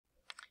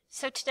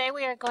So today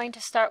we are going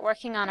to start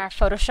working on our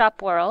Photoshop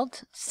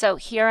world. So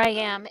here I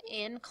am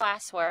in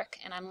classwork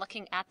and I'm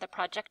looking at the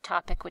project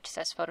topic which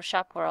says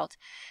Photoshop world,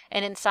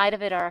 and inside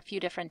of it are a few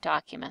different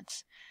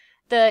documents.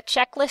 The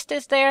checklist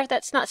is there.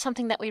 That's not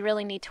something that we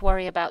really need to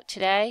worry about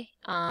today.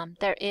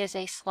 There is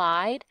a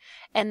slide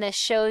and this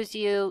shows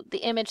you the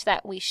image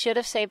that we should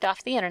have saved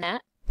off the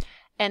internet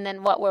and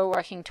then what we're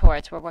working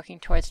towards. We're working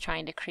towards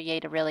trying to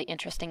create a really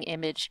interesting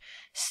image,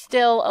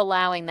 still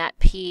allowing that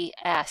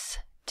PS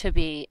to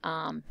be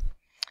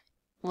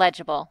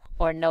legible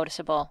or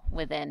noticeable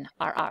within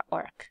our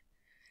artwork.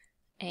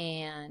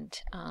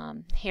 And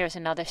here's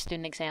another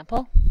student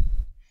example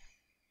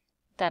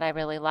that I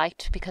really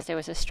liked because there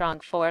was a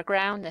strong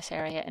foreground, this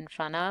area in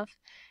front of,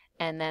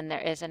 and then there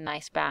is a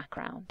nice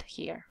background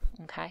here.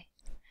 Okay,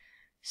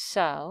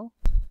 so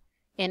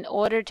in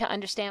order to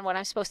understand what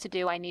I'm supposed to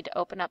do, I need to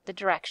open up the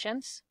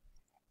directions,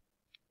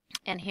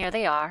 and here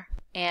they are.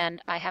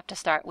 And I have to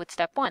start with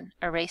step 1,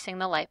 erasing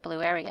the light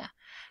blue area.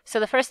 So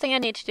the first thing I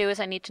need to do is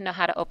I need to know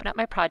how to open up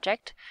my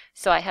project.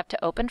 So I have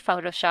to open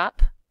Photoshop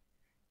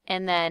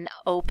and then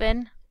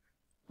open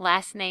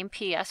last name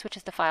PS, which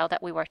is the file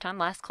that we worked on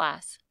last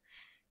class.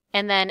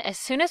 And then as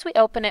soon as we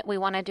open it, we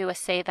want to do a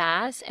save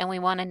as, and we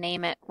want to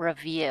name it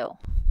review.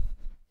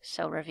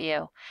 So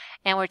review.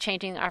 And we're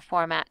changing our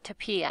format to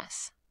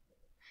PS.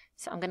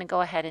 So I'm going to go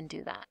ahead and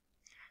do that.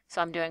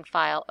 So I'm doing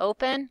file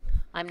open.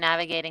 I'm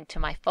navigating to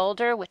my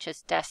folder, which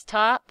is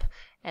desktop,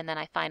 and then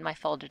I find my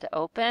folder to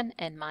open,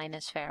 and mine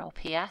is Farrell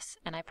PS,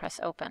 and I press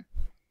open.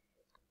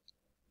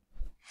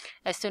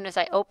 As soon as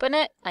I open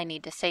it, I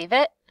need to save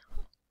it.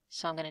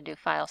 So I'm going to do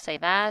file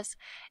save as,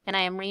 and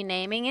I am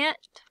renaming it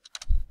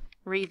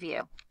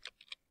review.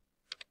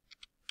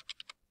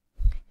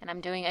 And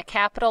I'm doing a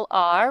capital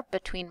R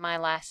between my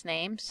last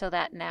name so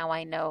that now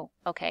I know,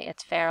 okay,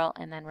 it's Farrell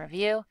and then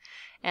review.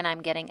 And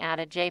I'm getting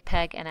added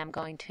JPEG and I'm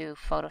going to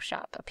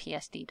Photoshop a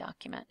PSD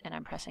document and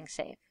I'm pressing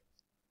save.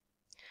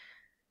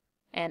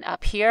 And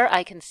up here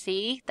I can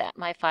see that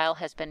my file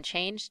has been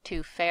changed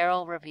to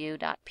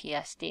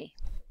farrellreview.psd.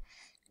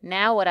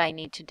 Now what I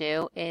need to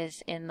do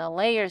is in the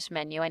layers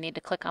menu, I need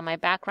to click on my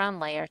background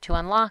layer to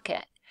unlock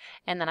it.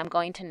 And then I'm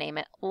going to name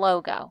it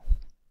logo.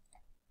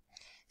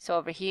 So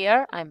over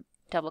here I'm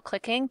double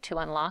clicking to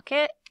unlock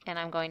it and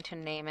I'm going to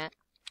name it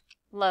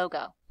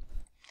logo.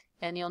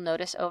 And you'll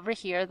notice over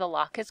here the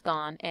lock is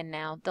gone and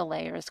now the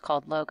layer is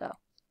called logo.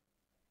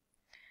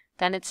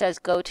 Then it says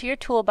go to your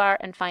toolbar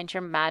and find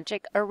your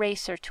magic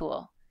eraser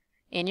tool.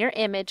 In your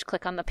image,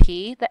 click on the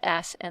P, the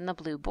S, and the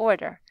blue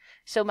border.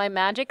 So my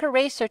magic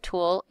eraser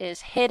tool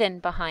is hidden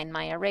behind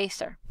my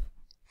eraser.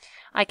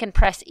 I can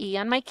press E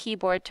on my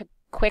keyboard to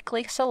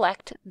quickly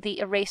select the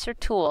eraser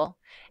tool,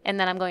 and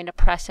then I'm going to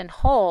press and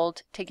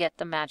hold to get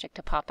the magic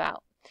to pop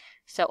out.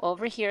 So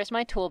over here is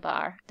my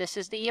toolbar. This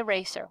is the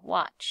eraser.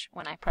 Watch.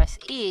 When I press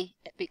E,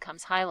 it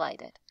becomes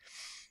highlighted.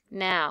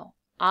 Now,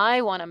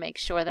 I want to make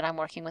sure that I'm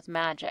working with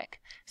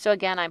magic. So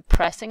again, I'm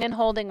pressing and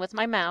holding with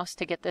my mouse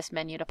to get this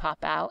menu to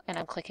pop out, and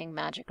I'm clicking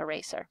Magic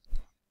Eraser.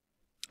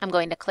 I'm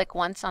going to click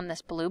once on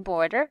this blue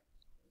border.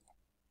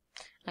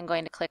 I'm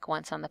going to click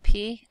once on the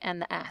P and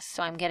the S.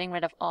 So I'm getting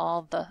rid of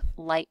all the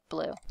light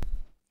blue.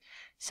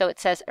 So it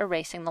says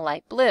erasing the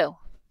light blue.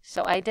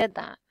 So I did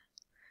that.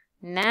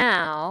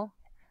 Now,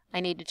 I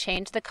need to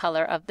change the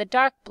color of the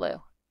dark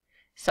blue.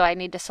 So I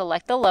need to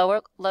select the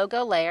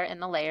logo layer in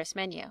the layers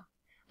menu.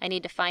 I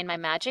need to find my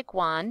magic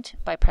wand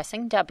by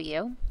pressing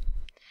W.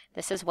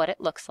 This is what it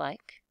looks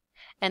like.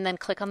 And then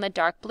click on the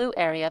dark blue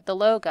area of the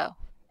logo.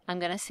 I'm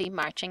going to see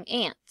marching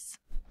ants.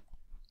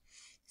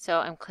 So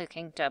I'm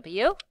clicking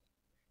W.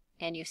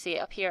 And you see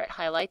up here it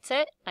highlights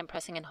it. I'm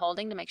pressing and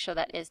holding to make sure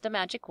that is the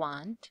magic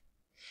wand.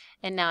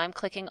 And now I'm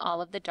clicking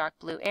all of the dark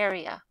blue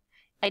area.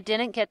 I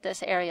didn't get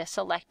this area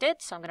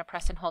selected, so I'm going to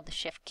press and hold the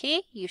Shift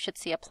key. You should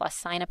see a plus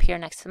sign up here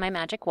next to my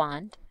magic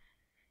wand.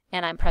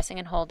 And I'm pressing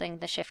and holding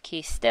the Shift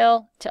key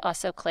still to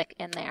also click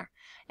in there.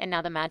 And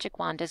now the magic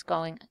wand is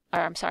going, or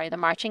I'm sorry, the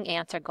marching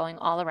ants are going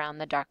all around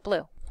the dark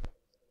blue.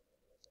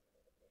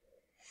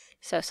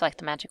 So select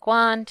the magic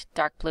wand,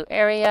 dark blue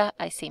area,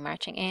 I see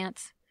marching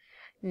ants.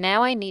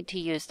 Now I need to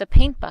use the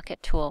paint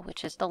bucket tool,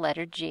 which is the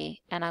letter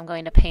G, and I'm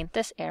going to paint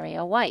this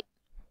area white.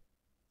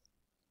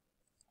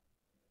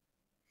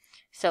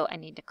 So I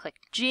need to click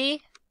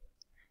G.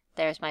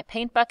 There's my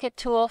paint bucket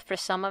tool. For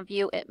some of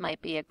you, it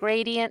might be a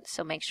gradient,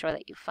 so make sure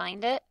that you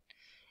find it.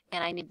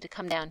 And I need to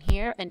come down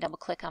here and double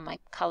click on my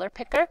color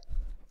picker.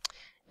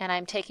 And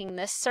I'm taking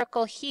this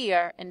circle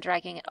here and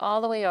dragging it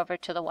all the way over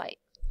to the white.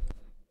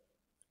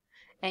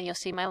 And you'll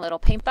see my little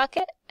paint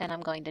bucket, and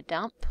I'm going to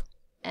dump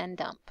and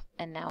dump.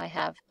 And now I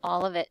have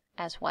all of it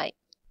as white.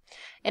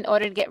 In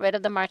order to get rid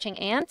of the marching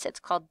ants, it's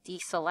called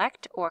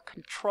deselect or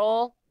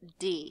Control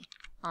D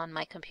on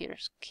my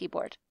computer's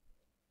keyboard.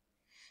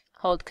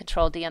 Hold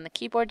Control D on the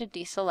keyboard to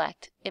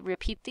deselect. It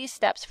repeats these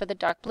steps for the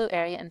dark blue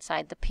area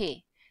inside the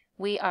P.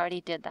 We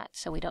already did that,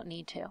 so we don't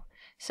need to.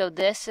 So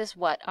this is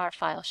what our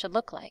file should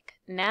look like.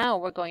 Now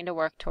we're going to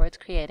work towards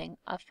creating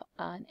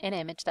an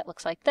image that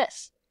looks like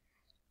this.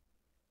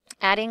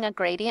 Adding a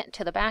gradient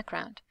to the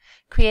background.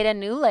 Create a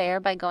new layer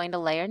by going to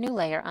Layer, New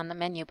Layer on the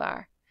menu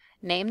bar.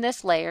 Name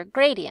this layer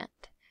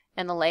Gradient.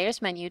 In the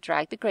Layers menu,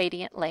 drag the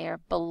gradient layer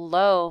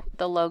below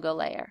the logo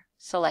layer.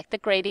 Select the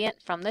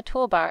gradient from the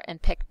toolbar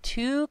and pick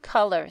 2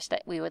 colors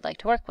that we would like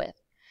to work with.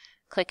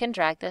 Click and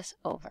drag this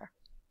over.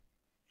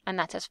 And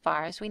that's as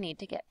far as we need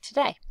to get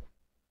today.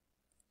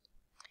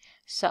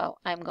 So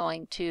I'm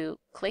going to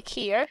click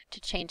here to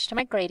change to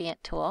my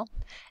gradient tool.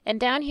 And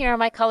down here are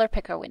my color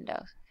picker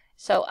windows.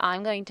 So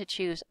I'm going to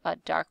choose a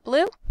dark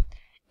blue.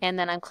 And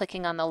then I'm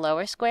clicking on the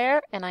lower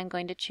square and I'm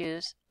going to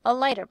choose a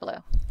lighter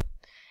blue.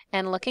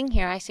 And looking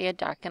here, I see a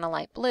dark and a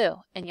light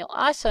blue. And you'll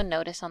also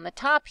notice on the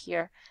top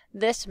here,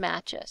 this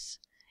matches.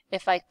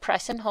 If I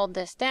press and hold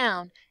this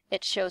down,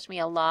 it shows me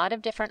a lot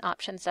of different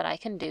options that I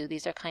can do.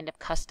 These are kind of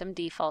custom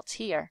defaults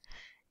here.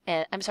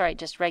 And I'm sorry,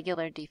 just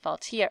regular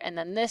defaults here. And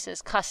then this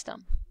is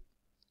custom.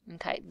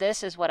 Okay,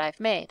 this is what I've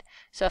made.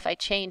 So if I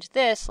change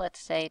this, let's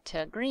say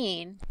to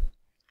green,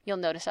 you'll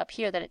notice up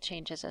here that it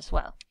changes as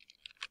well.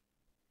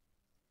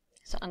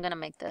 So I'm going to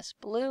make this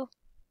blue.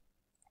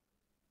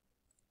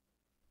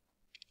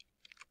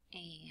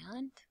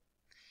 And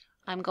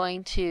I'm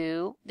going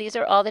to, these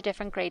are all the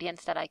different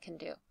gradients that I can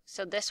do.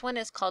 So this one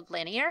is called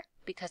linear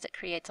because it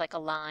creates like a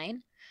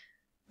line.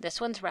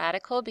 This one's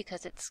radical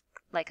because it's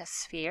like a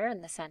sphere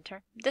in the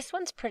center. This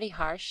one's pretty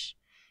harsh.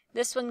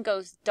 This one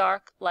goes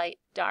dark, light,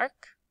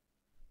 dark.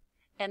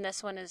 And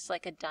this one is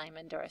like a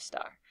diamond or a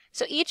star.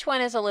 So each one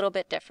is a little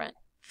bit different.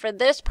 For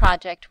this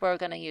project, we're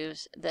going to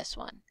use this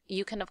one.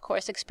 You can, of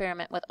course,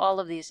 experiment with all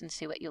of these and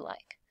see what you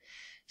like.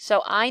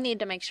 So I need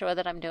to make sure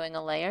that I'm doing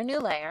a layer, new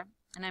layer,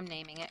 and I'm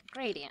naming it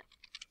gradient.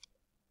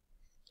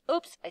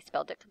 Oops, I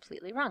spelled it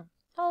completely wrong.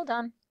 Hold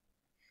on.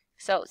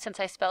 So since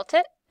I spelt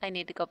it, I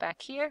need to go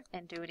back here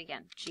and do it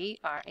again.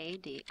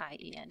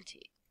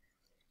 G-R-A-D-I-E-N-T.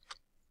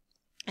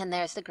 And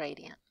there's the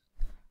gradient.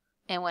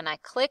 And when I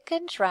click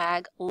and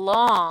drag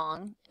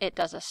long, it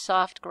does a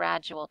soft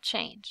gradual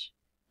change.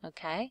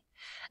 Okay?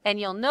 And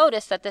you'll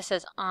notice that this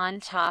is on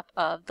top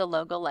of the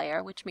logo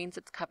layer, which means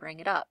it's covering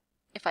it up.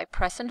 If I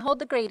press and hold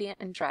the gradient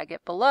and drag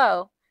it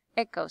below,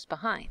 it goes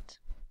behind.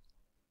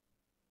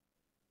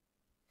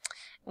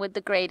 With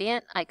the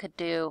gradient, I could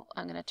do,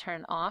 I'm going to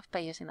turn off by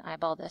using the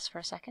eyeball this for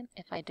a second.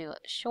 If I do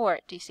it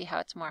short, do you see how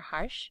it's more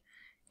harsh?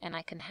 And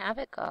I can have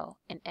it go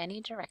in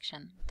any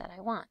direction that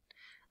I want.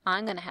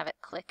 I'm going to have it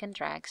click and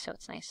drag so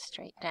it's nice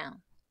straight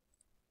down.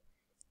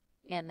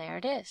 And there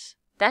it is.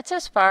 That's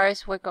as far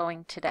as we're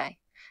going today.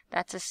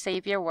 That's a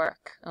save your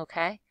work,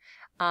 okay?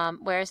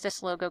 Where is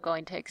this logo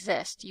going to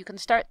exist? You can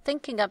start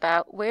thinking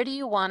about where do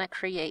you want to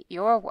create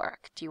your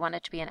work? Do you want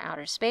it to be in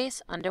outer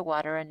space,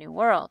 underwater, a new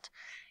world?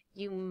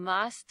 You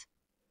must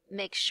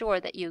make sure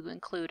that you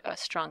include a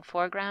strong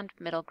foreground,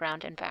 middle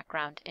ground, and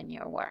background in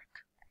your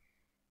work.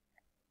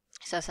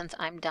 So since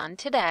I'm done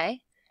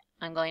today,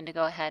 I'm going to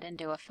go ahead and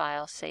do a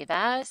file save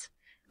as.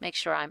 Make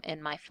sure I'm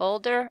in my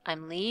folder.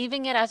 I'm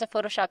leaving it as a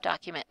Photoshop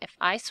document. If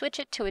I switch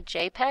it to a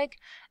JPEG,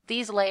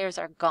 these layers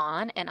are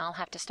gone and I'll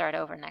have to start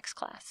over next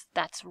class.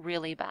 That's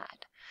really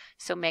bad.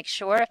 So make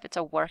sure if it's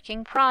a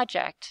working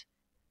project,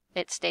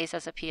 it stays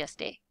as a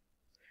PSD.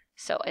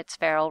 So it's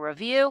Farrell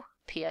Review,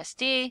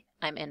 PSD,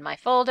 I'm in my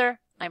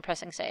folder, I'm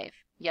pressing save.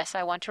 Yes,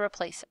 I want to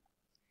replace it.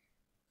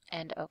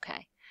 And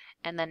OK.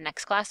 And then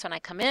next class when I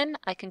come in,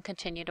 I can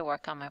continue to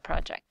work on my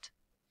project.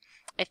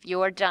 If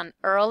you're done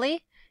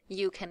early,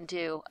 you can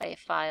do a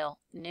file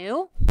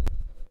new.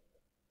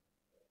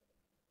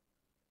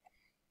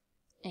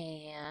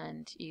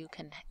 And you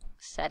can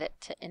set it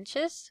to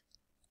inches.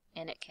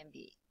 And it can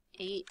be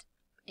 8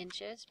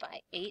 inches by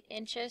 8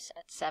 inches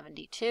at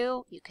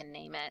 72. You can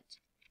name it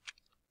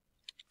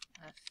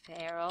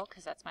Farrell,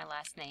 because that's my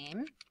last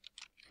name.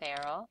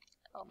 Farrell.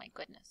 Oh my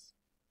goodness.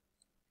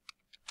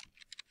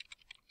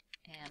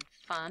 And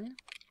fun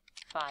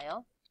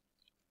file.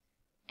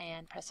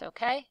 And press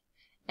OK.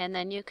 And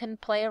then you can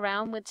play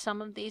around with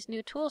some of these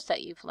new tools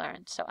that you've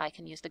learned. So I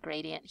can use the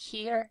gradient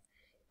here.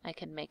 I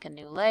can make a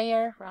new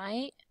layer,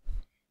 right?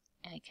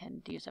 I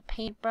can use a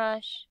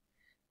paintbrush.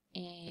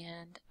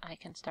 And I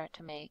can start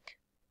to make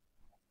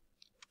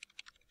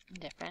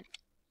different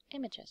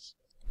images.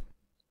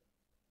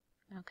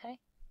 Okay?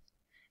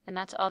 And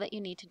that's all that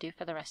you need to do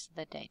for the rest of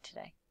the day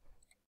today.